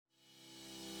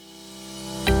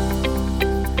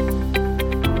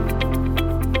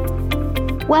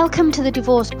Welcome to the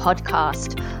Divorce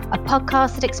Podcast, a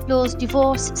podcast that explores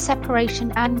divorce,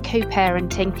 separation and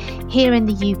co-parenting here in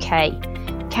the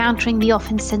UK, countering the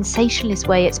often sensationalist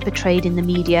way it's portrayed in the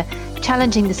media,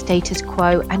 challenging the status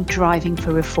quo and driving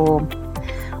for reform.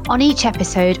 On each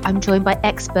episode, I'm joined by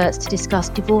experts to discuss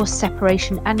divorce,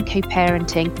 separation and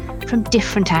co-parenting from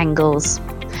different angles.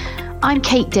 I'm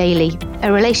Kate Daly,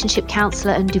 a relationship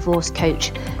counsellor and divorce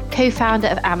coach, co-founder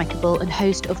of Amicable and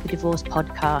host of the Divorce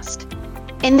Podcast.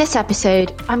 In this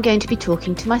episode, I'm going to be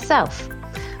talking to myself.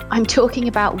 I'm talking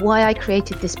about why I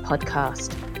created this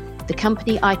podcast, the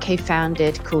company I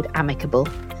co-founded called Amicable,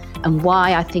 and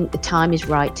why I think the time is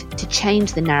right to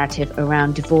change the narrative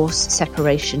around divorce,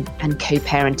 separation and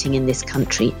co-parenting in this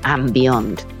country and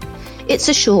beyond. It's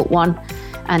a short one,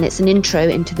 and it's an intro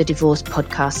into the Divorce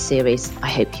Podcast series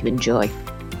I hope you enjoy.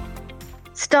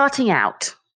 Starting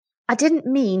out, I didn't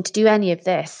mean to do any of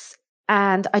this.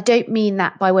 And I don't mean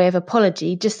that by way of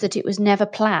apology, just that it was never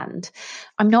planned.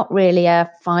 I'm not really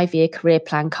a 5-year career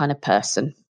plan kind of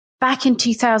person. Back in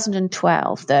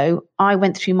 2012, though, I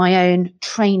went through my own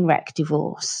train wreck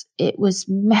divorce. It was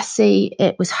messy,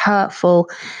 it was hurtful,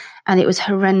 and it was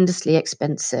horrendously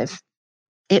expensive.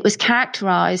 It was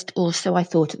characterised, or so I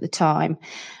thought at the time,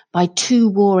 by two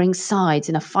warring sides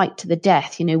in a fight to the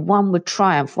death. One would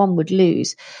triumph, one would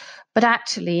lose. But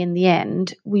actually, in the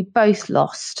end, we both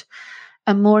lost.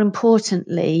 And more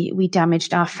importantly, we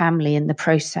damaged our family in the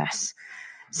process,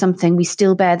 something we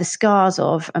still bear the scars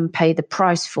of and pay the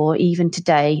price for even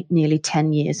today, nearly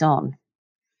 10 years on.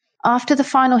 After the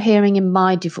final hearing in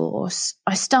my divorce,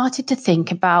 I started to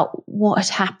think about what had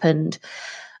happened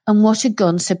and what had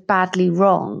gone so badly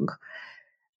wrong.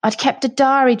 I'd kept a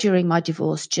diary during my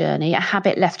divorce journey, a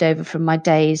habit left over from my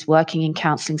days working in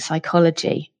counselling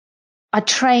psychology. I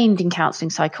trained in counselling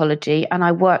psychology and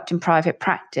I worked in private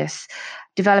practice,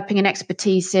 developing an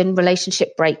expertise in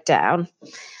relationship breakdown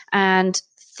and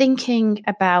thinking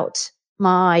about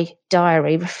my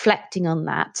diary, reflecting on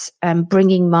that and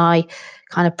bringing my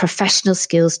kind of professional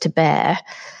skills to bear.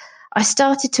 I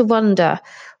started to wonder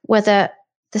whether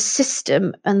the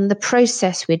system and the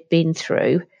process we'd been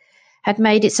through had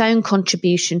made its own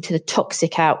contribution to the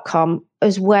toxic outcome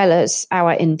as well as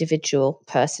our individual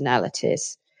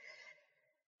personalities.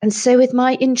 And so with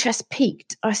my interest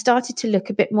piqued, I started to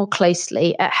look a bit more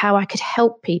closely at how I could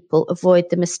help people avoid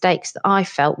the mistakes that I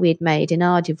felt we'd made in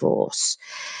our divorce.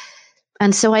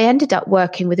 And so I ended up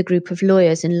working with a group of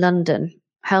lawyers in London,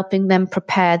 helping them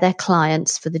prepare their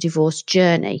clients for the divorce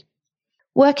journey.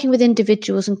 Working with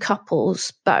individuals and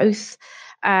couples both,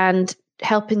 and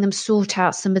helping them sort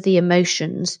out some of the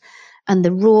emotions and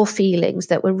the raw feelings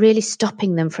that were really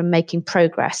stopping them from making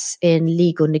progress in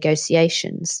legal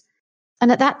negotiations.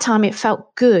 And at that time, it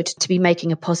felt good to be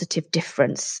making a positive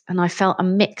difference. And I felt a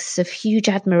mix of huge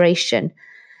admiration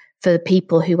for the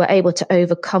people who were able to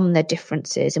overcome their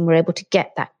differences and were able to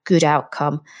get that good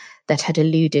outcome that had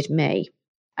eluded me.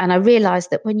 And I realized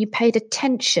that when you paid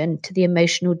attention to the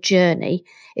emotional journey,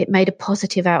 it made a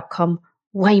positive outcome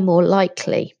way more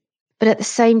likely. But at the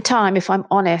same time, if I'm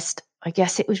honest, I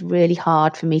guess it was really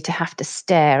hard for me to have to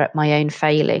stare at my own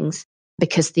failings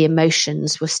because the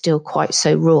emotions were still quite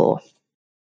so raw.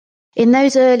 In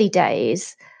those early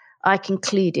days, I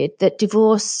concluded that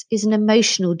divorce is an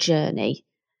emotional journey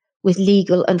with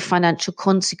legal and financial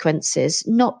consequences,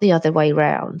 not the other way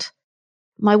round.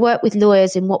 My work with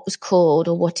lawyers in what was called,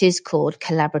 or what is called,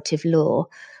 collaborative law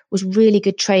was really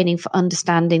good training for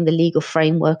understanding the legal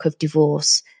framework of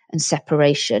divorce and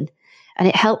separation. And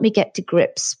it helped me get to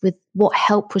grips with what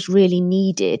help was really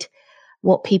needed,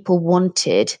 what people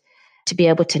wanted to be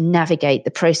able to navigate the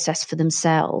process for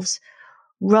themselves,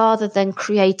 rather than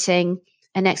creating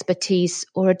an expertise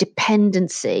or a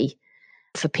dependency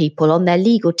for people on their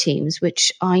legal teams,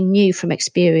 which I knew from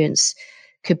experience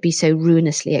could be so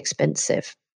ruinously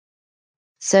expensive.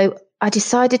 So I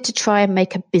decided to try and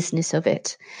make a business of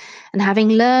it. And having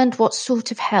learned what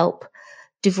sort of help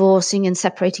divorcing and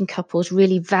separating couples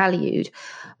really valued,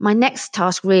 my next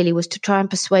task really was to try and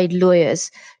persuade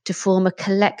lawyers to form a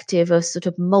collective of sort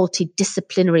of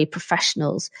multidisciplinary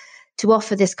professionals to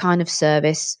offer this kind of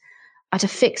service at a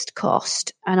fixed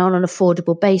cost and on an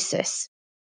affordable basis.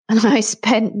 And I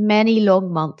spent many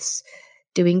long months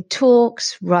doing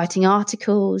talks, writing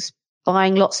articles,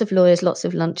 buying lots of lawyers, lots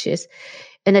of lunches,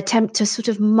 in an attempt to sort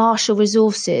of marshal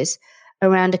resources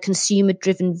around a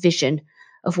consumer-driven vision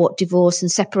of what divorce and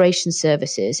separation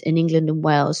services in England and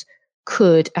Wales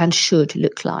could and should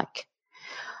look like.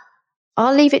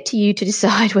 I'll leave it to you to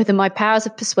decide whether my powers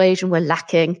of persuasion were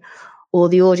lacking or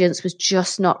the audience was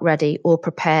just not ready or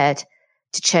prepared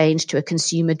to change to a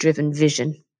consumer-driven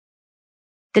vision.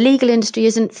 The legal industry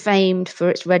isn't famed for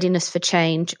its readiness for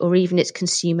change or even its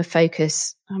consumer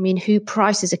focus. I mean, who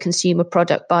prices a consumer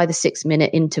product by the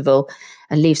 6-minute interval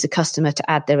and leaves the customer to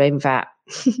add their own VAT?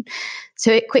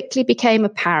 So it quickly became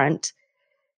apparent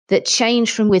that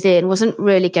change from within wasn't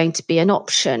really going to be an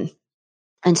option.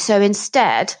 And so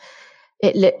instead,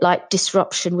 it looked like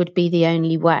disruption would be the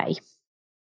only way.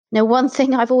 Now, one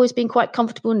thing I've always been quite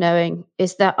comfortable knowing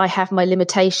is that I have my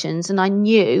limitations, and I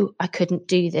knew I couldn't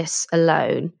do this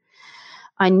alone.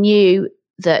 I knew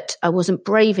that I wasn't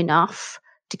brave enough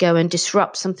to go and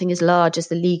disrupt something as large as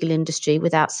the legal industry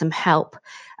without some help.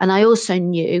 And I also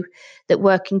knew that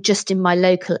working just in my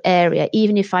local area,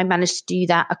 even if I managed to do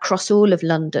that across all of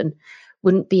London,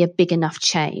 wouldn't be a big enough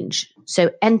change.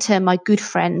 So enter my good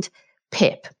friend,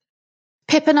 Pip.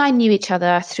 Pip and I knew each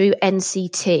other through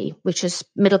NCT, which is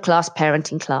middle class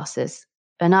parenting classes.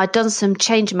 And I'd done some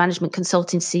change management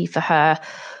consultancy for her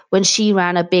when she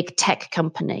ran a big tech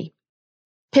company.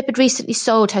 Pip had recently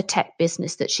sold her tech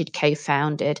business that she'd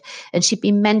co-founded, and she'd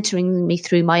been mentoring me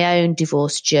through my own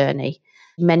divorce journey.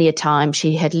 Many a time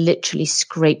she had literally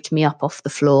scraped me up off the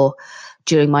floor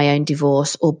during my own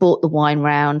divorce, or bought the wine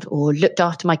round, or looked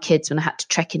after my kids when I had to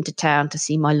trek into town to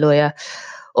see my lawyer,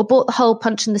 or bought the hole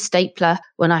punch and the stapler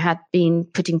when I had been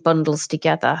putting bundles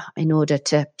together in order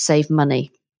to save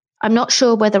money. I'm not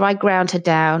sure whether I ground her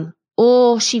down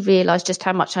or she realised just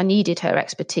how much I needed her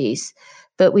expertise,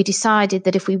 but we decided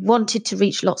that if we wanted to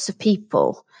reach lots of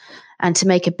people and to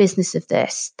make a business of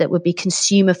this that would be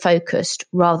consumer focused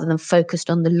rather than focused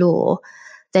on the law,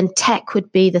 then tech would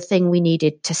be the thing we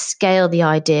needed to scale the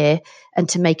idea and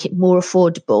to make it more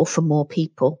affordable for more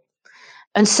people.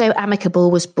 And so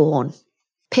Amicable was born.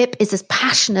 Pip is as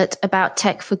passionate about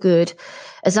tech for good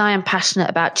as I am passionate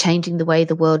about changing the way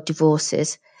the world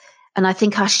divorces. And I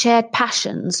think our shared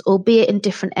passions, albeit in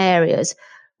different areas,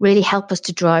 really help us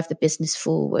to drive the business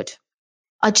forward.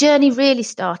 Our journey really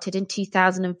started in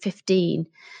 2015.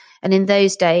 And in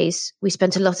those days, we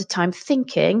spent a lot of time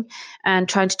thinking and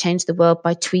trying to change the world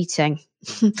by tweeting.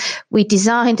 We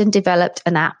designed and developed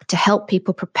an app to help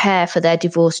people prepare for their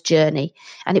divorce journey.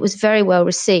 And it was very well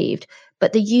received.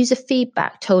 But the user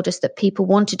feedback told us that people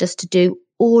wanted us to do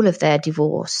all of their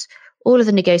divorce, all of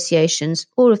the negotiations,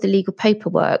 all of the legal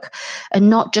paperwork, and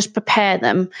not just prepare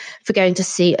them for going to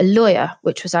see a lawyer,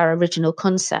 which was our original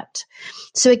concept.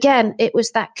 So again, it was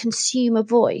that consumer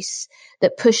voice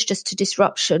that pushed us to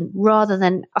disruption rather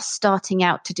than us starting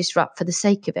out to disrupt for the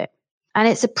sake of it. And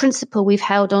it's a principle we've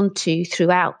held on to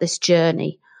throughout this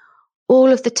journey.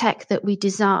 All of the tech that we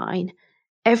design,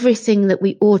 everything that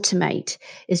we automate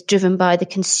is driven by the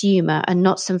consumer and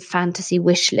not some fantasy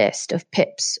wish list of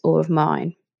Pip's or of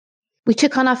mine. We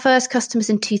took on our first customers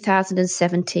in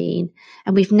 2017,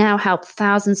 and we've now helped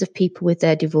thousands of people with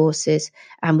their divorces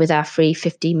and with our free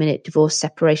 15-minute divorce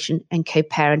separation and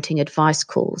co-parenting advice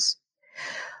calls.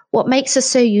 What makes us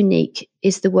so unique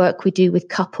is the work we do with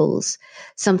couples,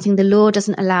 something the law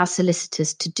doesn't allow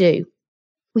solicitors to do.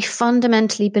 We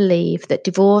fundamentally believe that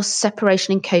divorce,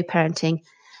 separation, and co-parenting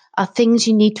are things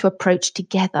you need to approach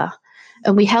together,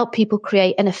 and we help people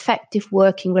create an effective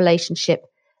working relationship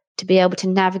to be able to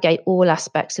navigate all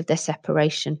aspects of their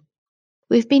separation.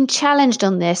 We've been challenged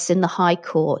on this in the High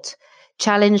Court,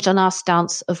 challenged on our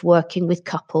stance of working with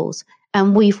couples,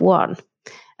 and we've won.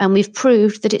 And we've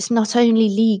proved that it's not only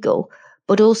legal,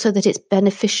 but also that it's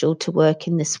beneficial to work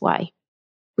in this way.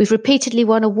 We've repeatedly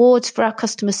won awards for our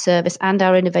customer service and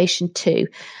our innovation too,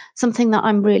 something that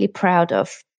I'm really proud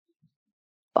of.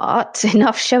 But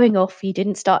enough showing off, you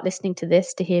didn't start listening to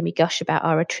this to hear me gush about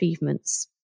our achievements.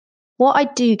 What I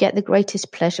do get the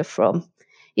greatest pleasure from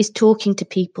is talking to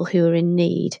people who are in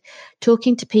need,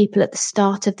 talking to people at the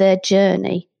start of their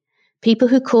journey, people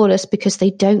who call us because they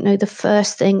don't know the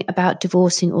first thing about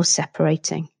divorcing or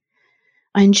separating.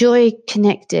 I enjoy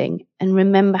connecting and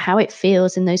remember how it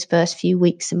feels in those first few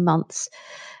weeks and months,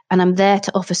 and I'm there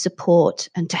to offer support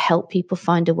and to help people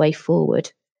find a way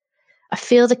forward. I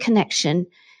feel the connection,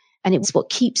 and it's what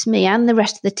keeps me and the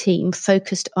rest of the team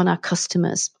focused on our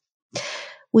customers.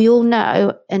 We all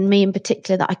know, and me in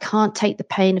particular, that I can't take the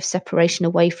pain of separation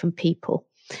away from people.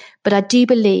 But I do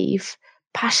believe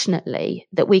passionately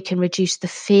that we can reduce the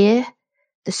fear,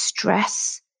 the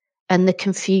stress, and the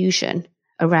confusion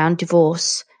around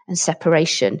divorce and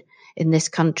separation in this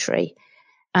country.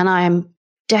 And I am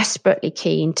desperately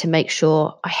keen to make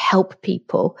sure I help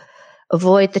people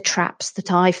avoid the traps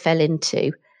that I fell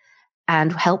into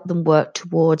and help them work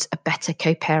towards a better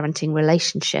co-parenting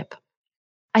relationship.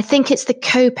 I think it's the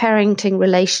co-parenting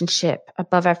relationship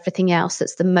above everything else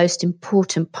that's the most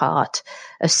important part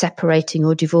of separating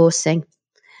or divorcing.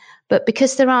 But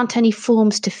because there aren't any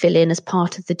forms to fill in as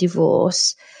part of the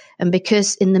divorce, and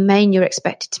because in the main you're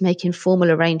expected to make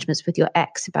informal arrangements with your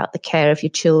ex about the care of your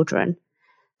children,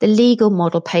 the legal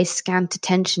model pays scant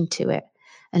attention to it,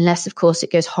 unless, of course,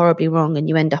 it goes horribly wrong and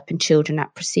you end up in Children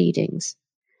Act proceedings.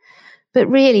 But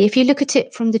really, if you look at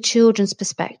it from the children's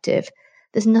perspective,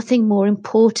 there's nothing more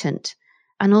important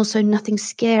and also nothing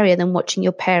scarier than watching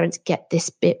your parents get this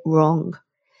bit wrong.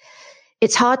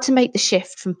 It's hard to make the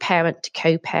shift from parent to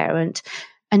co-parent,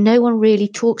 and no one really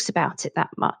talks about it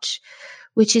that much,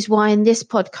 which is why in this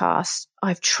podcast,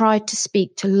 I've tried to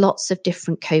speak to lots of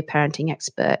different co-parenting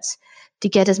experts to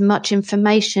get as much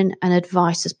information and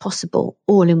advice as possible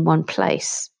all in one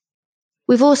place.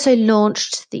 We've also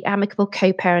launched the Amicable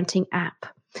Co-Parenting app,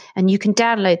 and you can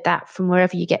download that from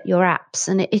wherever you get your apps.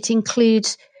 And it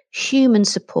includes human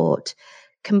support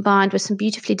combined with some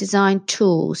beautifully designed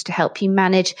tools to help you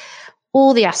manage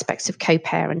all the aspects of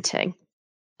co-parenting.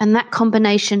 And that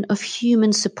combination of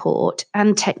human support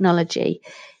and technology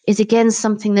is again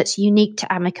something that's unique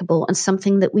to Amicable and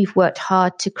something that we've worked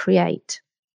hard to create.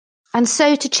 And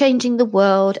so to changing the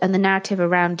world and the narrative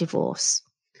around divorce.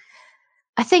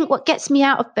 I think what gets me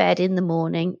out of bed in the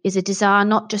morning is a desire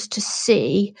not just to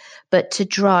see, but to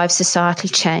drive societal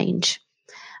change.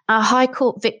 Our High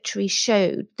Court victory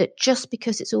showed that just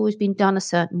because it's always been done a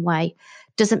certain way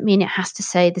doesn't mean it has to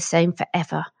stay the same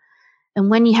forever. And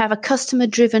when you have a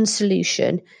customer-driven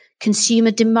solution,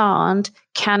 consumer demand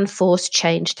can force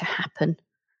change to happen.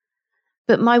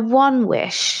 But my one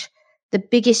wish, the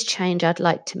biggest change I'd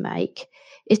like to make,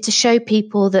 is to show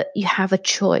people that you have a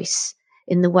choice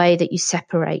in the way that you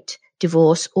separate,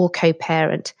 divorce, or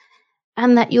co-parent,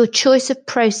 and that your choice of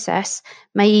process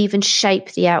may even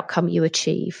shape the outcome you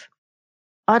achieve.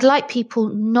 I'd like people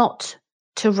not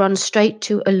to run straight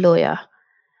to a lawyer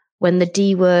when the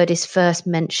D word is first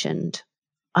mentioned.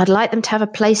 I'd like them to have a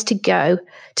place to go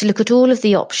to look at all of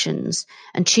the options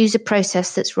and choose a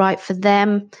process that's right for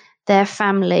them, their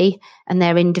family, and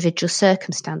their individual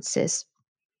circumstances.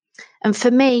 And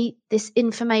for me, this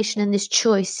information and this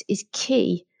choice is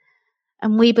key.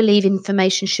 And we believe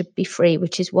information should be free,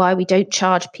 which is why we don't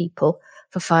charge people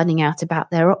for finding out about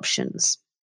their options.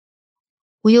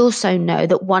 We also know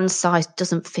that one size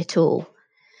doesn't fit all.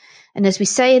 And as we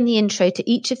say in the intro to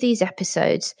each of these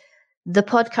episodes, the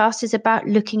podcast is about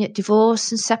looking at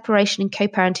divorce and separation and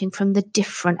co-parenting from the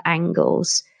different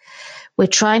angles. We're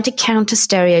trying to counter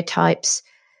stereotypes,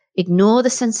 ignore the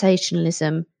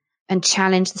sensationalism, and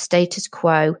challenge the status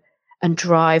quo and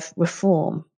drive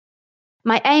reform.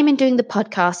 My aim in doing the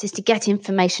podcast is to get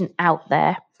information out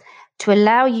there, to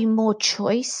allow you more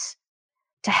choice,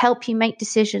 to help you make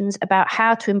decisions about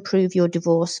how to improve your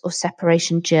divorce or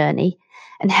separation journey,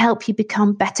 and help you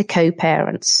become better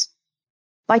co-parents.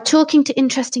 By talking to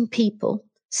interesting people,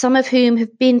 some of whom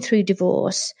have been through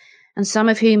divorce and some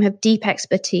of whom have deep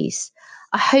expertise,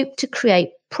 I hope to create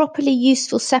properly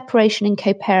useful separation and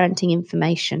co-parenting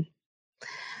information.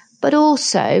 But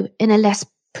also in a less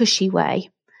pushy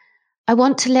way. I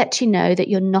want to let you know that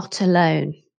you're not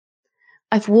alone.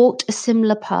 I've walked a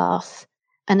similar path,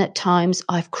 and at times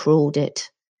I've crawled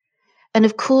it. And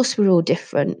of course we're all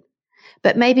different,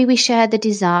 but maybe we share the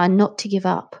desire not to give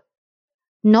up,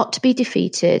 not to be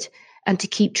defeated, and to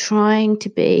keep trying to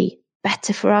be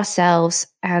better for ourselves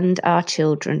and our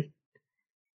children.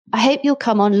 I hope you'll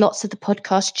come on lots of the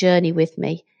podcast journey with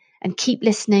me and keep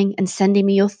listening and sending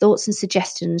me your thoughts and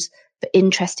suggestions for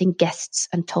interesting guests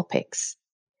and topics.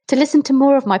 To listen to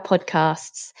more of my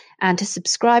podcasts and to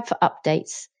subscribe for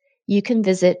updates, you can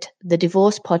visit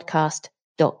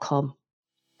thedivorcepodcast.com.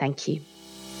 Thank you.